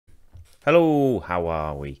Hello, how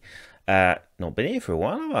are we? Not been here for a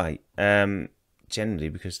while, have I? Generally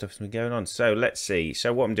because stuff's been going on. So let's see.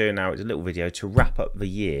 So what I'm doing now is a little video to wrap up the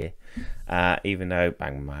year. Even though,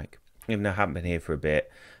 bang my mic, even though I haven't been here for a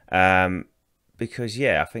bit. Because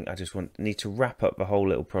yeah, I think I just need to wrap up the whole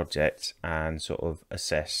little project and sort of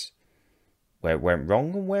assess where it went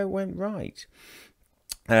wrong and where it went right.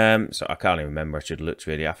 So I can't even remember. I should have looked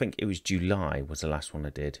really. I think it was July was the last one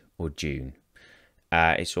I did, or June.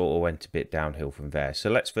 It sort of went a bit downhill from there. So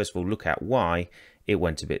let's first of all look at why it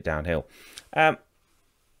went a bit downhill. Well,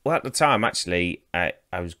 at the time, actually, I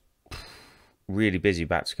was really busy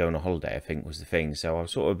about to go on a holiday, I think was the thing. So I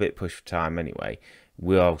was sort of a bit pushed for time anyway,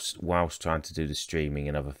 whilst trying to do the streaming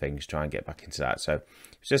and other things, try and get back into that. So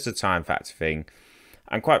it's just a time factor thing.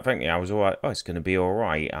 And quite frankly, I was all right. Oh, it's going to be all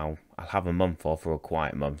right. I'll have a month off or a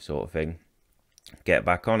quiet month sort of thing. Get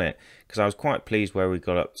back on it, because I was quite pleased where we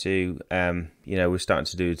got up to. We're starting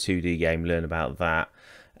to do a 2D game, learn about that.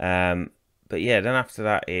 But yeah, then after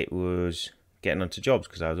that it was getting onto jobs,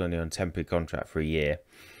 because I was only on a temporary contract for a year,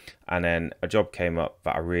 and then a job came up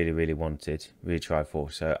that I really wanted, really tried for,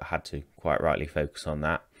 so I had to quite rightly focus on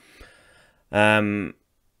that. And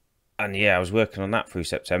yeah, I was working on that through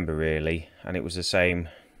September really, and it was the same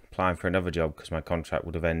applying for another job because my contract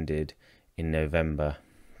would have ended in November.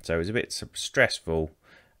 So it was a bit stressful,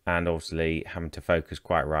 and obviously having to focus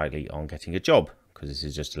quite rightly on getting a job, because this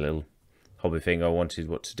is just a little hobby thing I wanted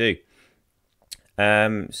what to do.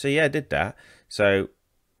 So yeah, I did that. So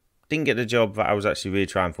didn't get the job that I was actually really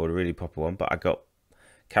trying for, the really proper one, but I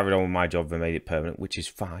carried on with my job and made it permanent, which is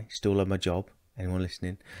fine. Still love my job. Anyone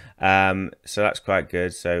listening? So that's quite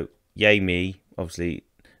good. So yay me. Obviously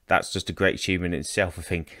that's just a great achievement in itself, I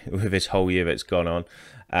think, with this whole year that's gone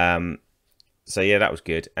on. So yeah, that was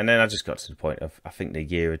good. And then I just got to the point of, I think the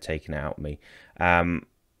year had taken out of me.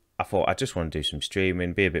 I thought I just want to do some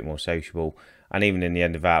streaming, be a bit more sociable. And even in the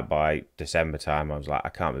end of that, by December time, I was like, I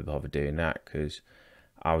can't be bothered doing that, because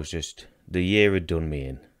I was just, the year had done me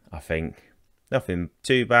in, I think. Nothing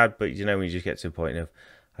too bad, but you know, when you just get to the point of,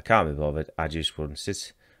 I can't be bothered, I just want to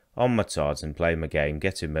sit on my tods and play my game,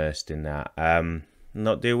 get immersed in that.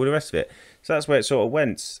 Not deal with the rest of it. So that's where it sort of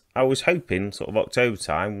went. I was hoping sort of October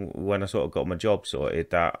time, when I sort of got my job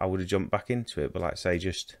sorted, that I would have jumped back into it, but like I say,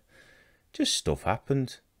 just stuff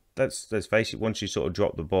happened. Let's face it, once you sort of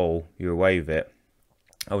drop the ball, you're away with it.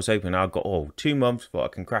 I was hoping I've got 2 months but I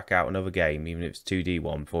can crack out another game, even if it's 2D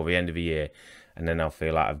one, before the end of the year, and then I'll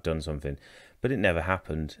feel like I've done something. But it never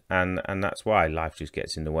happened, and that's why life just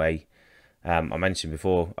gets in the way. I mentioned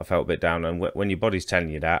before I felt a bit down, and when your body's telling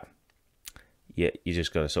you that, you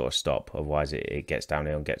just got to sort of stop, otherwise it gets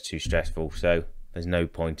downhill and gets too stressful. So there's no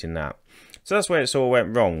point in that. So that's where it sort of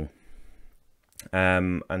went wrong,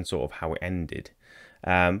 and sort of how it ended.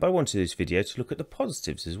 But I wanted this video to look at the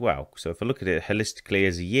positives as well. So if I look at it holistically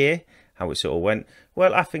as a year, how it sort of went,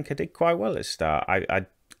 well, I think I did quite well at the start. I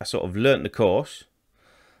sort of learnt the course,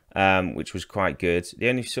 which was quite good. The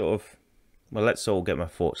only sort of, well, let's all get my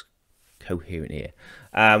thoughts coherent here.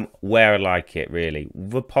 Where I like it really,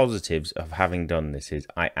 the positives of having done this is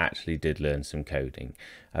I actually did learn some coding,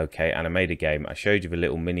 okay, and I made a game. I showed you the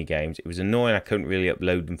little mini games. It was annoying I couldn't really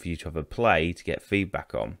upload them for you to have a play to get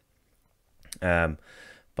feedback on, but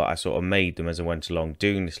I sort of made them as I went along,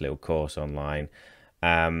 doing this little course online.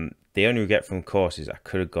 The only regret from courses, I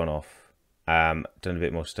could have gone off, done a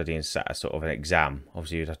bit more study and sat a sort of an exam.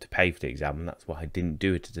 Obviously you'd have to pay for the exam, and that's why I didn't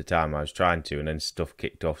do it at the time I was trying to, and then stuff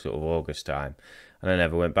kicked off sort of August time, and I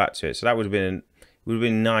never went back to it. So that would have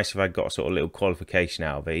been nice if I'd got a sort of little qualification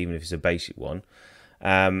out of it, even if it's a basic one.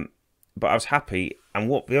 But I was happy. And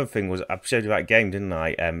what the other thing was, I showed you that game, didn't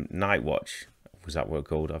I? Night Watch, was that what it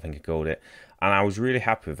called? I think I called it. And I was really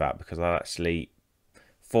happy with that, because I actually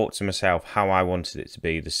thought to myself how I wanted it to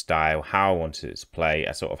be, the style, how I wanted it to play.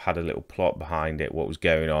 I sort of had a little plot behind it, what was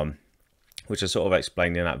going on, which I sort of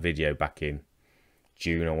explained in that video back in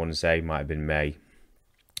June, I want to say, might have been May.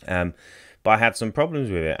 But I had some problems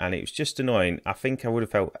with it, and it was just annoying. I think I would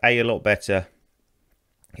have felt a lot better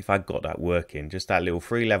if I got that working, just that little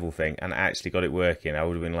 3-level thing, and I actually got it working. I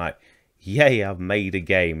would have been like, yay, I've made a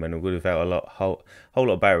game, and I would have felt a whole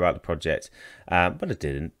lot better about the project. But I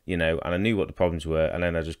didn't, you know, and I knew what the problems were, and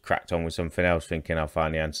then I just cracked on with something else, thinking I'll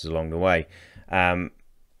find the answers along the way,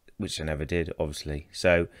 which I never did, obviously.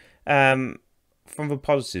 So from the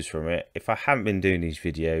positives from it, if I hadn't been doing these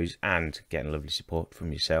videos and getting lovely support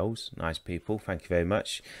from yourselves, nice people, thank you very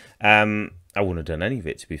much, I wouldn't have done any of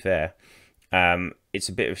it, to be fair. It's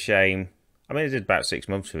a bit of a shame. I mean, I did about 6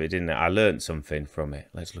 months of it, didn't I? I learned something from it.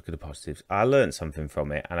 Let's look at the positives. I learned something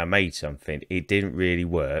from it, and I made something. It didn't really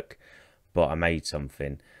work, but I made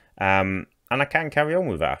something. And I can carry on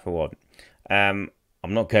with that if I want. I'm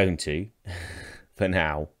not going to for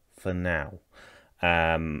now.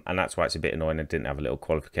 And that's why it's a bit annoying I didn't have a little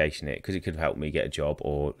qualification in it, because it could have helped me get a job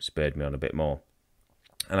or spurred me on a bit more.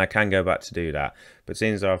 And I can go back to do that. But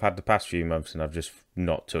since I've had the past few months and I've just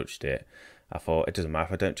not touched it, I thought it doesn't matter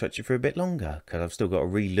if I don't touch it for a bit longer, because I've still got to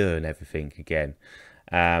relearn everything again.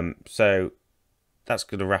 So that's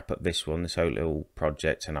going to wrap up this one, this whole little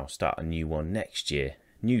project, and I'll start a new one next year.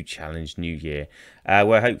 New challenge, new year,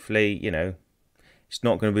 where hopefully, you know, it's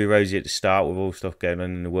not going to be rosy at the start with all stuff going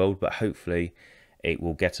on in the world, but hopefully it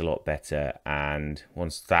will get a lot better. And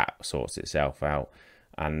once that sorts itself out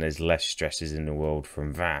and there's less stresses in the world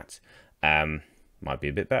from that, might be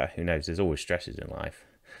a bit better. Who knows? There's always stresses in life.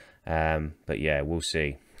 But yeah, we'll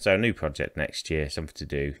see. So a new project next year, something to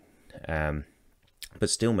do. But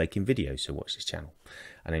still making videos, so watch this channel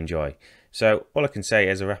and enjoy. So all I can say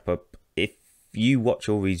as a wrap up, if you watch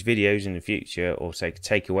all these videos in the future, or say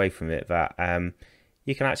take away from it that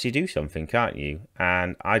you can actually do something, can't you?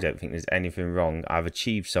 And I don't think there's anything wrong. I've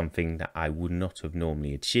achieved something that I would not have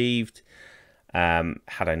normally achieved had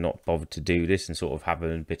I not bothered to do this and sort of have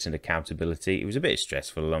a bit of accountability. It was a bit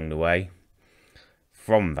stressful along the way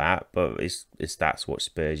from that, but it's that's what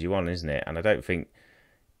spurs you on, isn't it? And I don't think,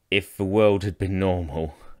 if the world had been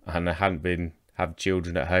normal and I hadn't have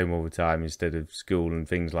children at home all the time instead of school and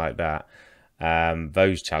things like that,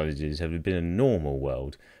 those challenges have been a normal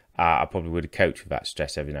world, I probably would have coped with that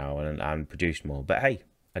stress every now and produced more. But hey,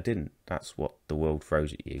 I didn't. That's what the world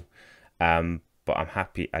throws at you. But I'm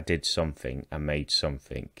happy I did something and made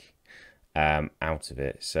something out of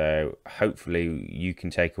it. So hopefully you can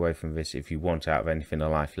take away from this, if you want out of anything, a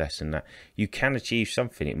life lesson that you can achieve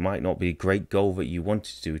something. It might not be a great goal that you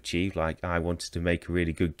wanted to achieve, like I wanted to make a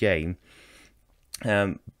really good game,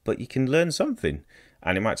 but you can learn something.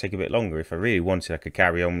 And it might take a bit longer. If I really wanted, I could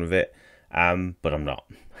carry on with it, but I'm not.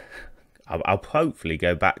 I'll hopefully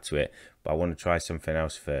go back to it, but I want to try something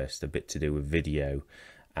else first, a bit to do with video,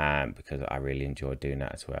 because I really enjoy doing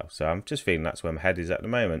that as well. So I'm just feeling that's where my head is at the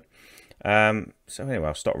moment. So anyway,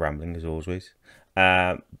 I'll stop rambling as always,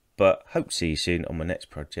 but hope to see you soon on my next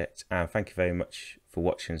project, and thank you very much for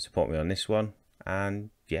watching and support me on this one, and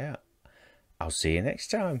yeah, I'll see you next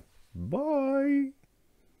time. Bye.